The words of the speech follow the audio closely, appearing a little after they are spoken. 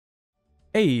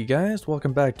Hey guys,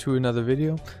 welcome back to another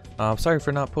video. Sorry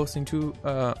for not posting too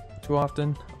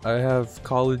often. I have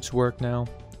college work now.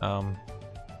 I'm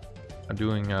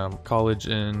doing college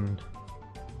in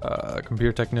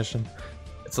computer technician.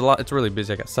 It's a lot. It's really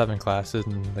busy. I got 7 classes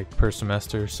and like per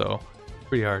semester, so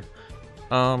pretty hard.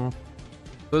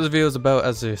 What this video is about,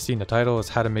 as you've seen the title, is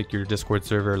how to make your Discord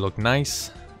server look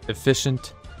nice,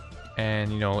 efficient,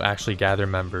 and actually gather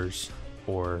members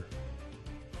for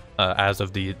as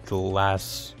of the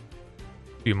last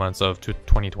few months of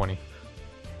 2020.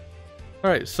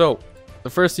 Alright, so the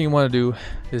first thing you want to do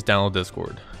is download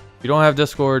Discord. If you don't have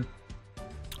Discord,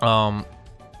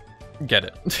 get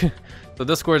it. So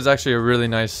Discord is actually a really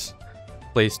nice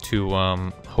place to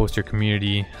host your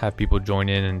community, have people join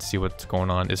in and see what's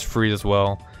going on. It's free as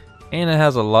well, and it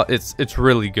has a lot. It's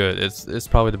really good. It's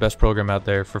probably the best program out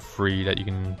there for free that you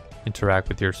can interact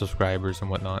with your subscribers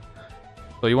and whatnot.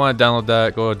 So you want to download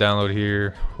that, go to download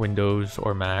here, Windows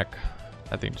or Mac.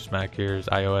 I think just Mac here is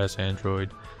iOS,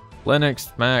 Android,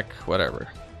 Linux, Mac, whatever.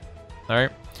 Alright,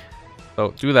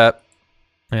 so do that.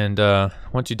 And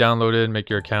once you download it, make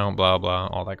your account, blah blah,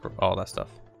 all that stuff.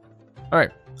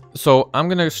 Alright, so I'm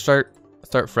gonna start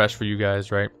fresh for you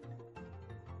guys, right?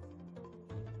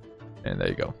 And there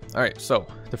you go. Alright, so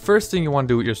the first thing you want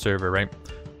to do with your server, right?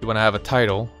 You want to have a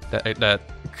title that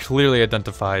clearly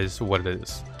identifies what it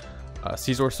is.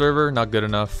 Caesar server, not good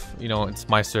enough. It's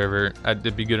my server.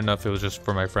 It'd be good enough if it was just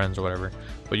for my friends or whatever.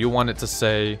 But you want it to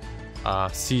say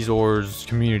Caesar's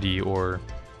community, or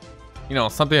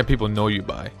something that people know you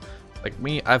by. Like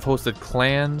me, I've hosted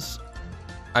clans.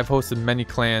 I've hosted many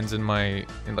clans in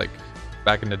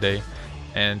back in the day,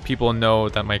 and people know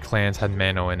that my clans had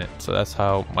Mano in it. So that's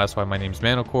why my name's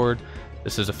Manocord.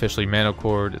 This is officially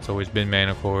Manocord. It's always been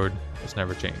Manocord. It's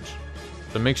never changed.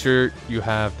 So make sure you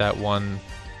have that one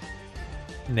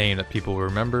name that people will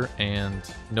remember and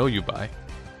know you by.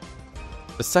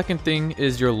 The second thing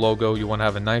is your logo. You want to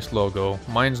have a nice logo.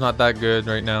 Mine's not that good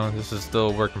right now. This is still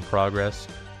a work in progress.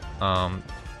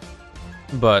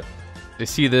 But they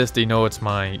see this, they know it's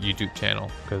my YouTube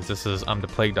channel, because I'm the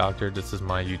Plague Doctor. This is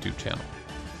my YouTube channel.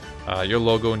 Your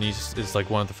logo is like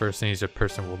one of the first things a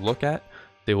person will look at.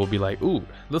 They will be like, "Ooh,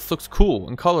 this looks cool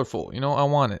and colorful. I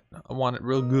want it. I want it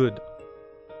real good."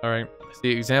 All right.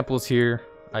 See examples here.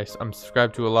 I'm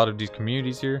subscribed to a lot of these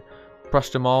communities here. Crush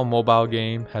Them All mobile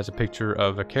game has a picture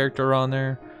of a character on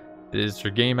there. It is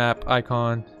your game app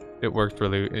icon. It works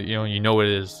really, you know what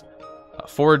it is.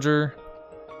 Forager.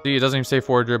 See, it doesn't even say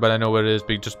Forager, but I know what it is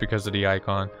just because of the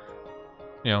icon.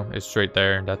 It's straight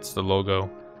there. That's the logo.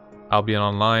 Albion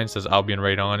Online says Albion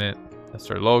right on it. That's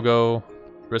their logo.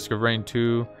 Risk of Rain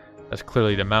 2. That's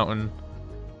clearly the mountain.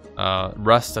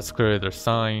 Rust, that's clearly their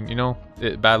sign.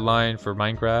 Bad Line for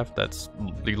Minecraft,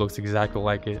 it looks exactly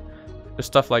like it. Just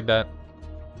stuff like that.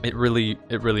 It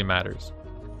really matters.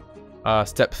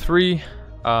 Step 3,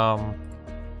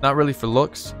 not really for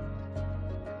looks,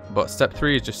 but step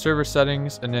 3 is your server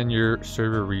settings and then your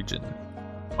server region.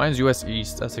 Mine's US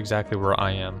East. That's exactly where I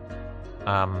am.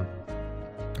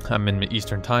 I'm in the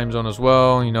Eastern time zone as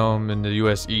well. I'm in the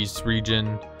US East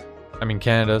region. I'm in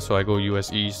Canada, so I go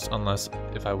US East, unless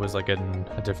if I was like in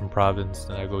a different province,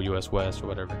 then I go US West or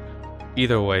whatever.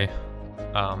 Either way,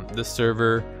 this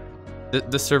server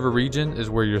region is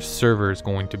where your server is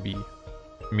going to be,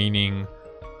 meaning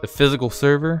the physical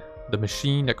server, the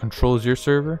machine that controls your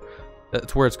server,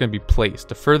 that's where it's going to be placed.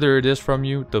 The further it is from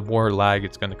you, the more lag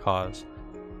it's going to cause.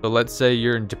 So let's say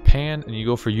you're in Japan and you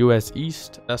go for US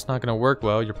East, that's not going to work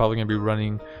well. You're probably going to be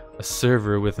running a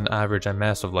server with an average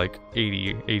MS of like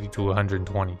 80 to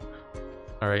 120.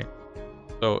 Alright,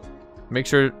 so make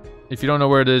sure, if you don't know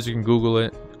where it is, you can Google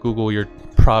it. Google your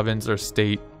province or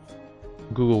state,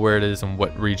 Google where it is and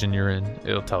what region you're in.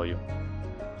 It'll tell you.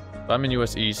 So I'm in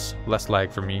US East, less lag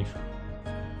for me,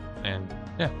 and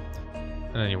yeah.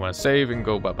 And then you want to save and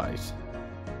go bye-byes.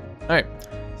 Alright,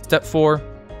 step 4.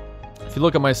 If you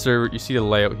look at my server, you see the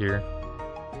layout here.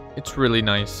 It's really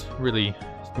nice, really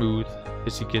smooth,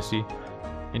 kissy.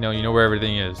 You know where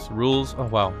everything is. Rules, oh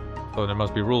wow. So there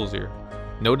must be rules here.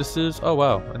 Notices, oh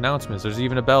wow. Announcements, there's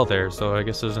even a bell there, so I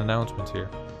guess there's announcements here.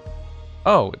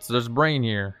 Oh, there's brain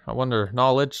here. I wonder,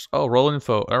 knowledge. Oh, roll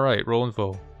info. Alright, roll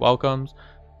info. Welcomes.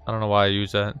 I don't know why I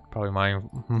use that. Probably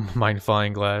mind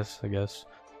flying glass, I guess.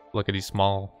 Look at these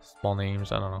small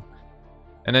names, I don't know.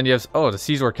 And then you have, the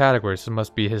Caesar categories, so it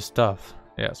must be his stuff.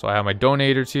 Yeah, so I have my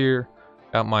donators here,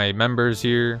 got my members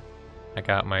here, I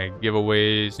got my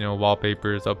giveaways,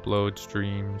 wallpapers, upload,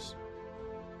 streams,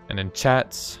 and then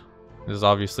chats. This is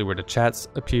obviously where the chats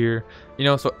appear.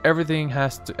 So everything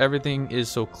is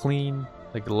so clean.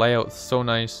 Like the layout's so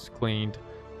nice, cleaned.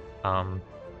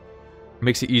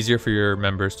 makes it easier for your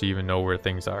members to even know where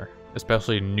things are,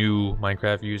 especially new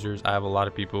Minecraft users. I have a lot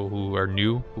of people who are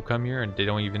new who come here and they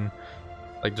don't even,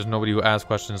 like, there's nobody who asks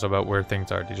questions about where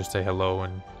things are. They just say hello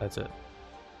and that's it.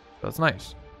 So that's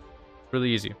nice. Really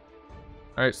easy.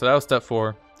 Alright, so that was step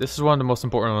 4. This is one of the most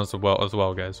important ones as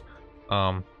well, guys.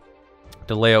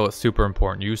 The layout is super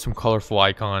important. Use some colorful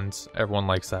icons. Everyone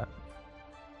likes that.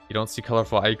 You don't see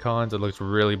colorful icons, it looks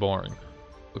really boring.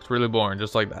 Looks really boring,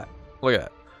 just like that. Look at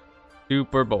that.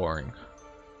 Super boring.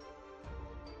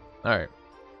 Alright.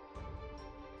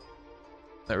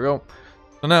 There we go.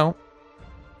 So now,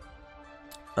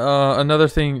 another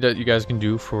thing that you guys can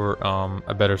do for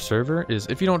a better server is,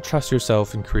 if you don't trust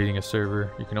yourself in creating a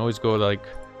server, you can always go to, like,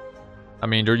 I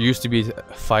mean, there used to be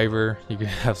Fiverr. You could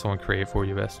have someone create for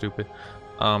you. That's stupid.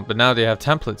 But now they have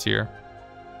templates here,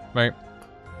 right?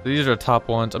 These are the top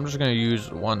ones. I'm just gonna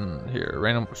use one here,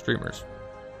 random streamers.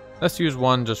 Let's use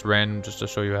one just random, just to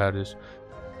show you how it is.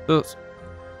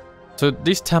 So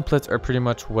these templates are pretty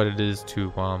much what it is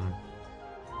to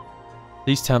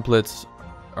these templates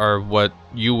are what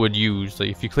you would use. Like,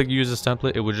 if you click use this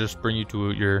template, it would just bring you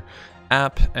to your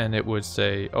app and it would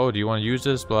say, oh, do you want to use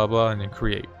this, blah blah, and then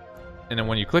create. And then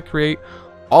when you click create,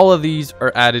 all of these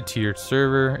are added to your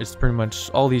server. It's pretty much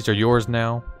all these are yours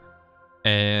now,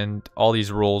 and all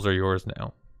these roles are yours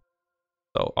now.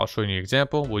 So I'll show you an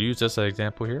example. We'll use this as an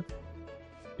example here.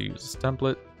 Use this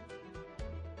template.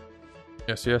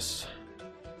 Yes.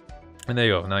 And there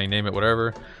you go. Now you name it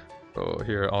whatever. So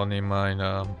here I'll name mine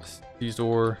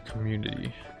Caesar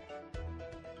Community.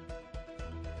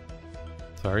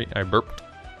 Sorry, I burped.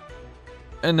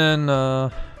 And then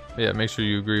yeah, make sure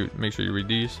you agree. Make sure you read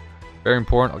these. Very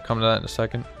important. I'll come to that in a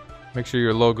second. Make sure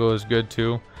your logo is good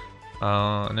too.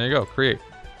 And there you go. Create.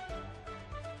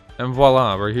 And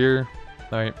voila, we're here.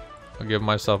 Alright. I'll give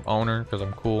myself owner because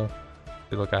I'm cool.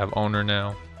 See, look, I have owner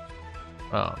now.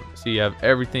 See, you have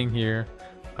everything here.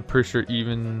 I'm pretty sure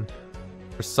even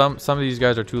for some of these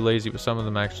guys are too lazy, but some of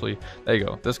them actually. There you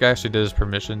go. This guy actually did his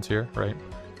permissions here, right?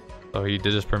 So he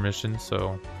did his permissions.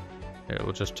 So here,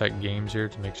 we'll just check games here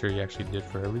to make sure he actually did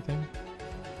for everything.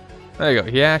 There you go.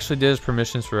 He actually did his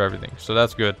permissions for everything. So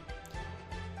that's good.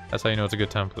 That's how you know it's a good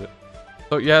template.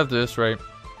 So you have this, right?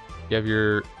 You have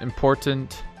your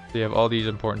important. So you have all these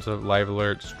important stuff: live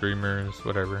alerts, streamers,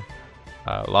 whatever,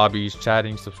 lobbies,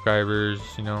 chatting, subscribers,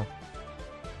 you know.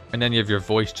 And then you have your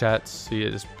voice chats. See,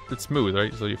 it's smooth,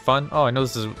 right? So you're fun. Oh, I know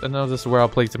this is where I'll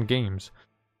play some games.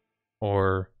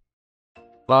 Or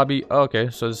lobby. Oh, okay,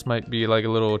 so this might be like a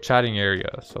little chatting area.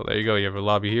 So there you go. You have a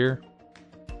lobby here.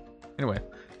 Anyway,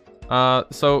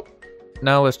 so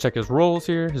now let's check his roles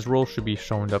here. His roles should be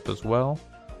showing up as well.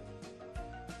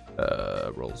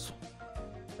 Roles.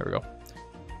 There we go.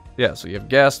 Yeah, so you have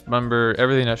guest, member,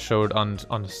 everything that showed on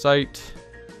the site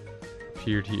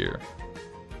appeared here.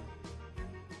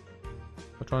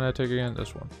 Which one did I take again?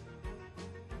 This one.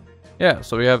 Yeah,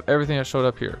 so we have everything that showed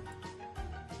up here.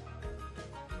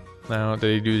 Now,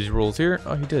 did he do these rules here?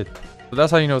 Oh, he did. So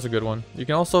that's how you know it's a good one. You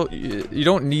can also, you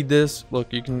don't need this.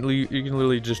 Look, you can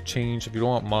literally just change if you don't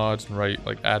want mods and write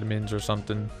like admins or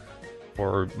something,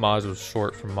 or mods was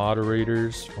short for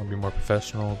moderators. Want to be more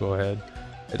professional? Go ahead.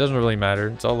 It doesn't really matter.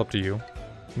 It's all up to you.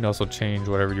 You can also change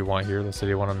whatever you want here. Let's say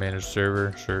you want to manage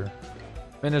server, sure.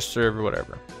 Manage server,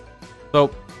 whatever.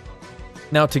 So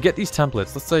now to get these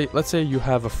templates, let's say you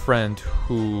have a friend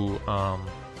who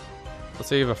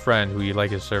you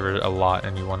like his server a lot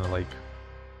and you want to like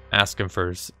ask him for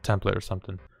his template or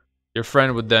something. Your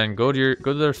friend would then go to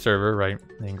their server, right?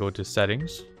 And then go to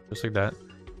settings, just like that.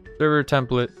 Server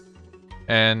template.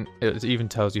 And it even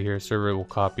tells you here, server will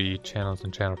copy channels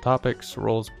and channel topics,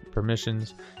 roles,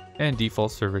 permissions, and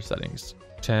default server settings.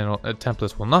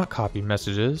 Templates will not copy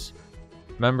messages,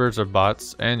 members or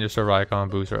bots, and your server icon,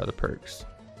 boost, or other perks.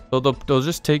 So they'll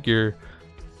just take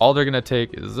all they're gonna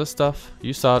take is this stuff.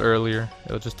 You saw it earlier.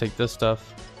 It'll just take this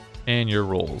stuff and your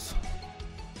roles,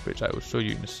 which I will show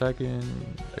you in a second.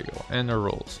 There you go, and their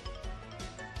roles.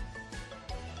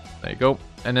 There you go.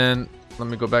 And then let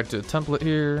me go back to the template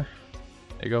here.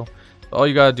 There you go. All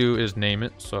you gotta do is name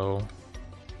it. So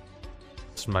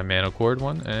this is my Manocord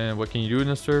one. And what can you do in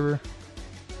this server?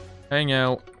 Hang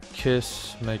out,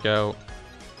 kiss, make out,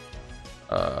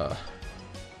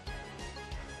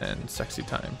 and sexy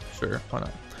time. Sure, why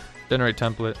not? Generate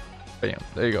template. Bam.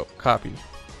 There you go. Copy.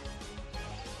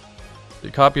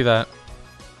 You copy that.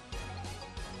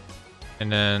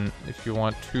 And then if you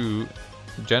want to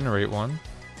generate one,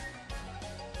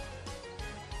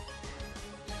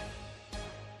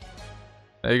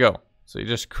 there you go. So you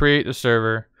just create a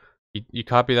server, you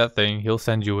copy that thing, he'll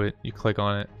send you it, you click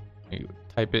on it, you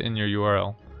type it in your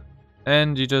URL,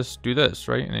 And you just do this,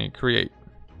 right? And then you create.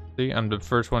 See, I'm the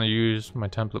first one to use my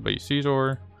template by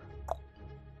Caesar.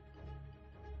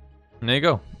 And there you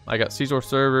go. I got Caesar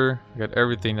server. I got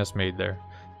everything that's made there.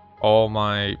 All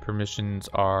my permissions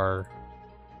are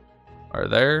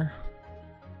there.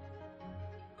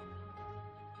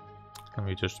 Let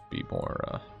me just be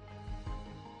more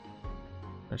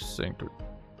synced.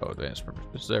 Oh, advanced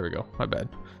permissions. There we go. My bad.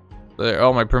 So there,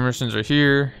 all my permissions are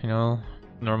here. You know,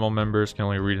 normal members can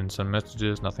only read and send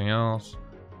messages, nothing else.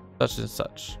 Such and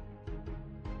such.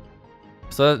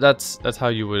 So that's how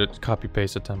you would copy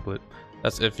paste a template.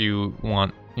 That's if you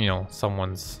want, you know,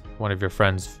 one of your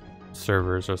friends'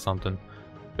 servers or something.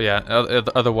 But yeah,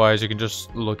 otherwise you can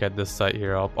just look at this site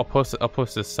here. I'll post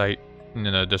this site in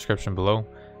the description below.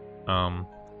 So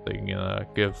you can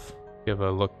give a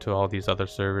look to all these other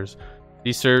servers.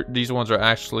 These ones are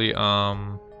actually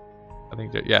I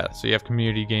think yeah. So you have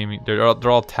community gaming. They're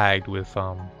all tagged with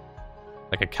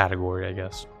like a category, I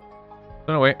guess.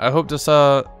 So anyway, I hope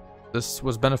this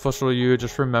was beneficial to you.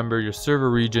 Just remember your server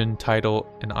region, title,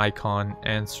 and icon,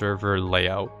 and server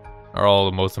layout are all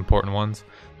the most important ones.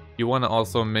 You want to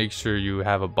also make sure you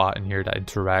have a bot in here that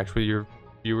interacts with your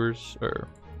viewers or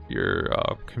your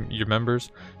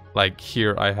members. Like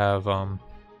here, I have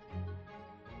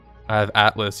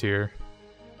Atlas here.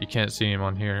 You can't see him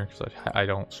on here because I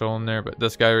don't show him there. But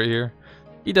this guy right here,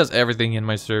 he does everything in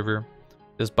my server.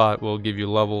 This bot will give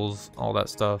you levels, all that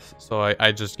stuff. So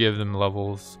I just give them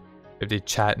levels. If they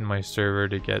chat in my server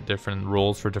to get different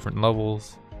roles for different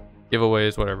levels,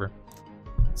 giveaways, whatever.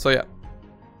 So yeah,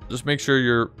 just make sure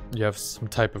you have some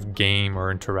type of game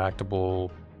or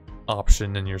interactable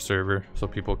option in your server so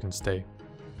people can stay.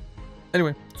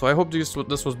 Anyway, so I hope this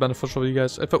was beneficial to you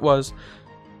guys. If it was,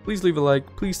 please leave a like,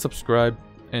 please subscribe,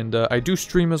 and I do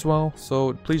stream as well.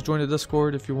 So please join the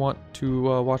Discord if you want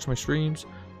to watch my streams.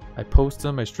 I post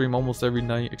them. I stream almost every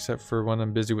night except for when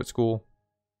I'm busy with school.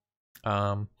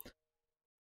 But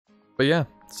yeah,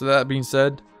 so that being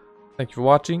said, thank you for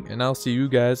watching, and I'll see you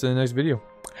guys in the next video.